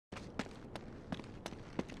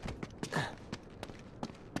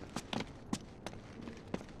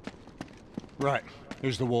Right.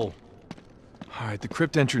 Here's the wall. All right, the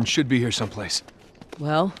crypt entrance should be here someplace.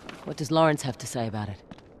 Well, what does Lawrence have to say about it?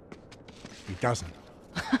 He doesn't.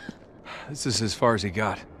 This is as far as he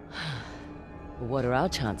got. Well, what are our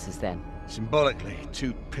chances then? Symbolically,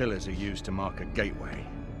 2 pillars are used to mark a gateway.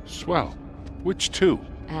 Swell. Which 2?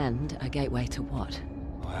 And a gateway to what?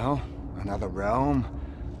 Well, another realm,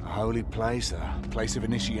 a holy place, a place of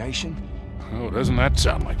initiation. Oh, doesn't that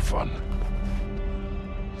sound like fun?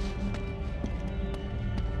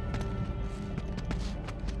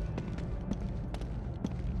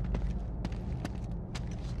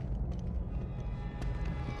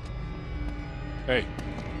 Hey,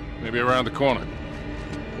 maybe around the corner.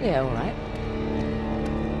 Yeah, all right.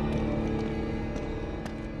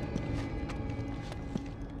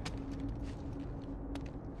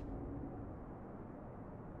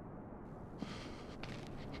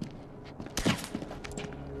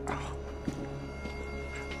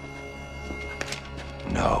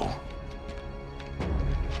 No.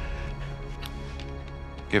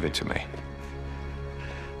 Give it to me.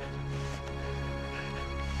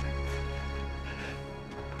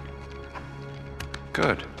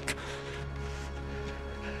 Good.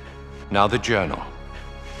 Now the journal.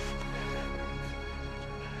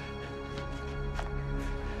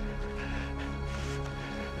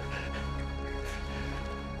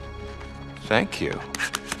 Thank you.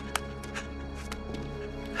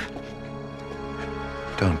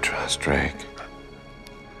 Don't trust Drake.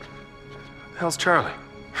 How's Charlie?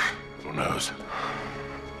 Who knows?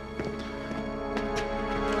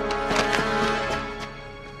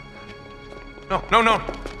 No.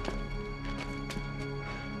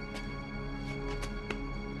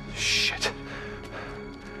 Shit.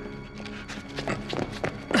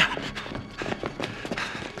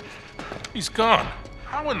 He's gone.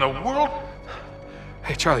 How in the world?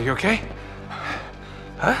 Hey, Charlie, you okay?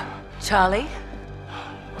 Huh? Charlie?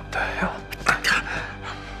 What the hell?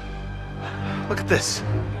 Look at this.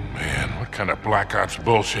 Man, what kind of Black Ops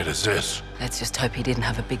bullshit is this? Let's just hope he didn't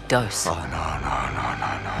have a big dose. Oh, no.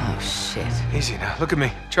 Oh, shit. Easy now. Look at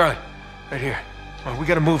me. Charlie, right here. All right, we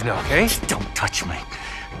gotta move now, okay? Don't touch me.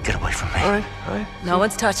 Get away from me. All right. No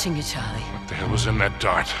one's touching you, Charlie. What the hell was in that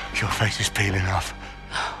dart? Your face is peeling off.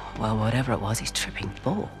 Well, whatever it was, he's tripping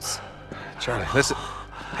balls. Charlie, listen.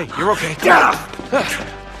 Hey, you're okay.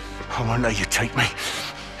 I won't let you take me.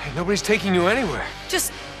 Hey, nobody's taking you anywhere.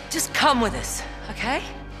 Just come with us, okay?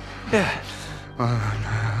 Yeah. Oh,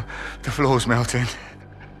 no. The floor's melting.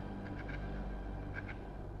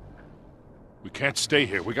 We can't stay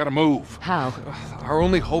here. We gotta move. How? Our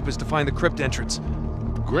only hope is to find the crypt entrance.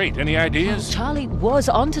 Great. Any ideas? Charlie was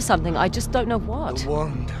onto something, I just don't know what. The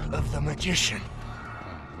wand of the magician.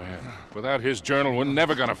 Man, without his journal, we're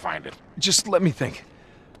never gonna find it. Just let me think.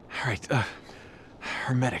 All right,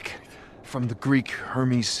 hermetic. From the Greek,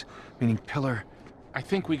 Hermes, meaning pillar. I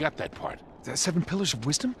think we got that part. 7 pillars of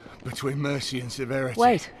wisdom? Between mercy and severity.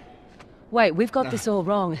 Wait, we've got this all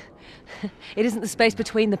wrong. It isn't the space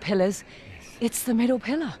between the pillars. It's the middle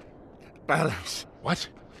pillar. Balance. What?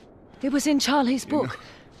 It was in Charlie's book.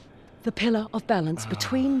 The pillar of balance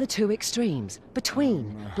between the 2 extremes.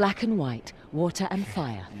 Between black and white, water and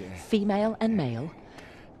fire, female and male.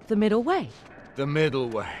 The middle way. The middle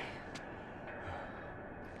way.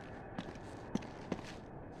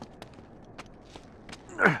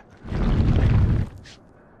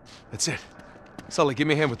 That's it. Sully, give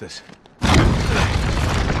me a hand with this. All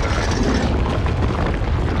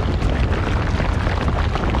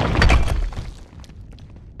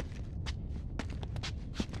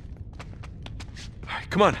right,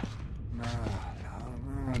 come on.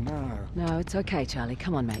 No, it's okay, Charlie.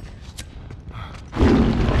 Come on, mate.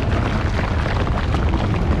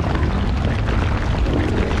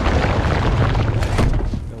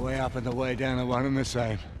 The way up and the way down are one and the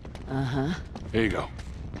same. Uh-huh. Here you go.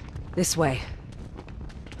 This way.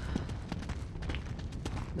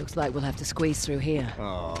 Looks like we'll have to squeeze through here. Oh.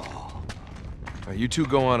 All right, you 2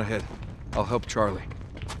 go on ahead. I'll help Charlie.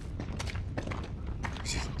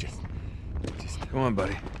 Just... Come on,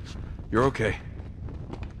 buddy. You're okay.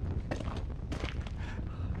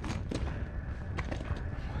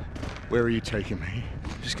 Where are you taking me?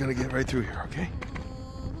 Just gonna get right through here, okay?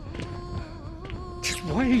 Just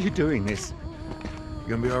why are you doing this?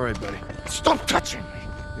 You're gonna be all right, buddy. Stop touching me!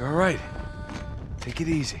 You're all right. Take it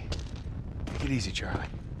easy. Take it easy, Charlie.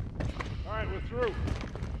 All right, we're through.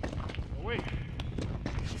 Oh, wait.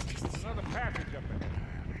 There's another passage up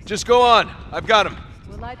ahead. Just go on. I've got him.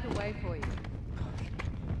 We'll light the way for you.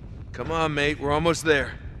 Come on, mate. We're almost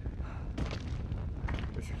there.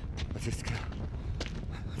 Just...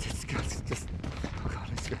 Oh God,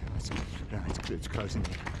 it's... It's closing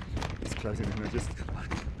in. It's closing in. Just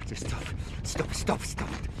stop it. Stop it.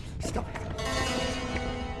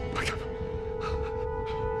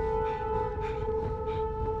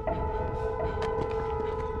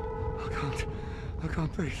 I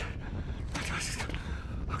can't breathe.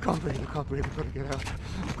 I can't breathe.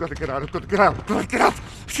 I've got to get out. I've got to get out.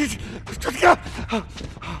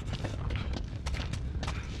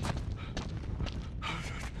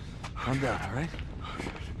 Calm down, all right?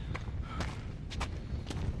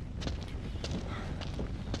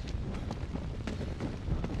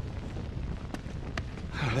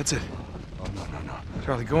 Oh, that's it. Oh, no.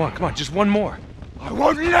 Charlie, go on. Come on, just one more. I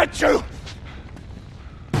won't let you!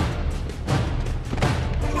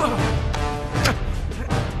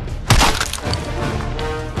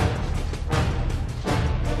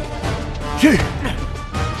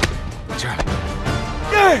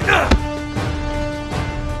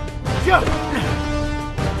 Charlie.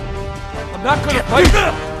 I'm not gonna fight you.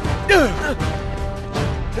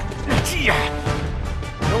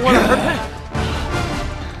 Don't want to hurt me.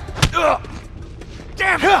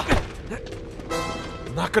 Damn it!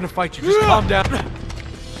 I'm not gonna fight you. Just calm down.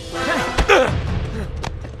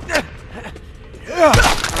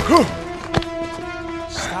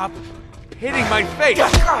 Stop hitting my face.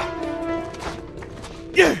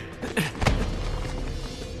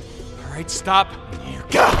 All right, stop.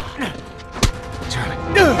 Charlie.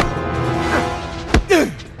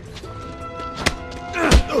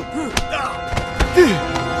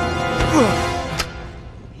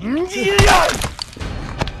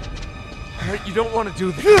 All right, you don't want to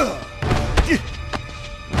do this.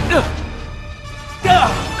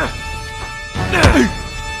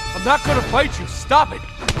 I'm not gonna fight you. Stop it.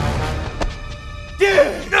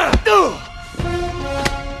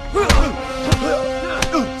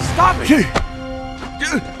 Stop it.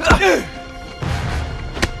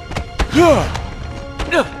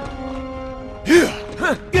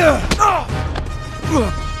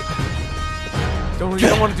 You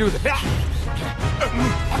don't want to do that.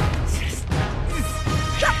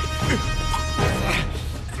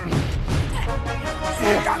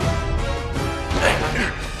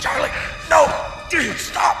 Charlie, no!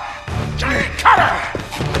 Stop! Charlie, cut her!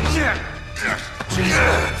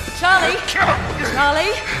 Charlie!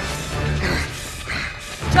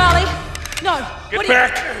 Charlie! No! Get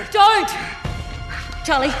back! Don't!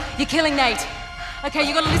 Charlie, you're killing Nate. Okay,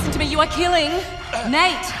 you gotta listen to me. You are killing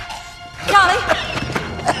Nate. Charlie!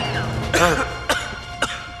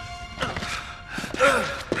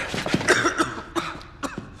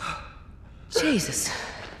 Jesus.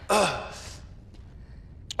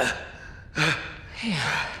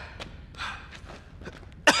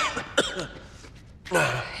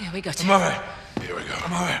 Here we go. I'm all right. Here we go.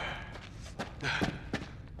 I'm all right.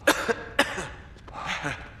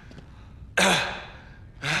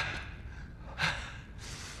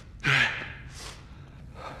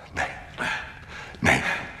 Nate,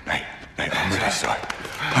 I'm really sorry.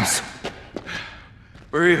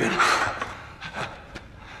 We're even.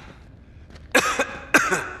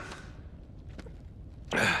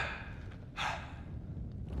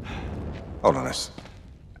 Hold on this.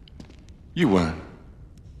 You weren't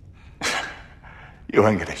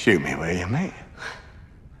gonna shoot me, were you, mate?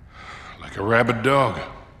 Like a rabid dog.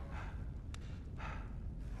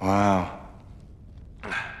 Wow.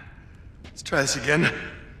 Let's try this again.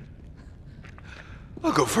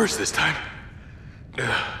 I'll go first this time.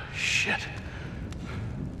 Shit.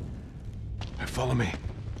 Now follow me.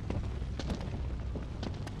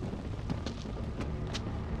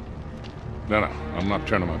 No, I'm not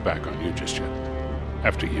turning my back on you just yet.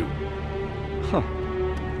 After you. Huh.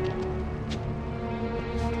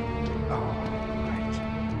 Oh, right.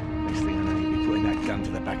 Next thing I know, you'll be putting that gun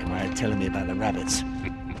to the back of my head telling me about the rabbits.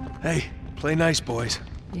 Hey, play nice, boys.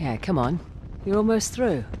 Yeah, come on. You're almost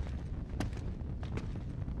through.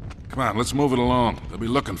 Come on, let's move it along. They'll be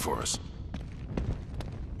looking for us.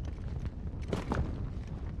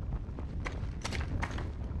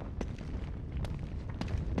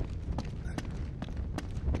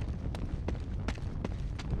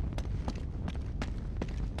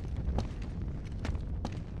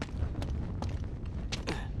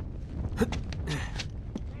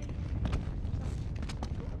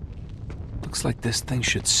 Looks like this thing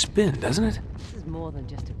should spin, doesn't it? This is more than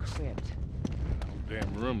just a crypt. The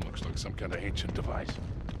damn room looks like some kind of ancient device.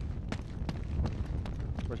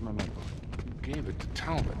 Where's my notebook? You gave it to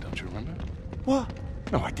Talbot, don't you remember? What?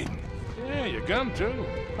 No, I didn't. Yeah, your gun too.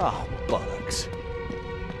 Oh, bollocks.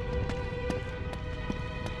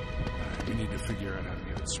 We need to figure out how to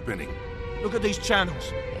get it spinning. Look at these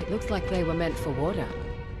channels. It looks like they were meant for water.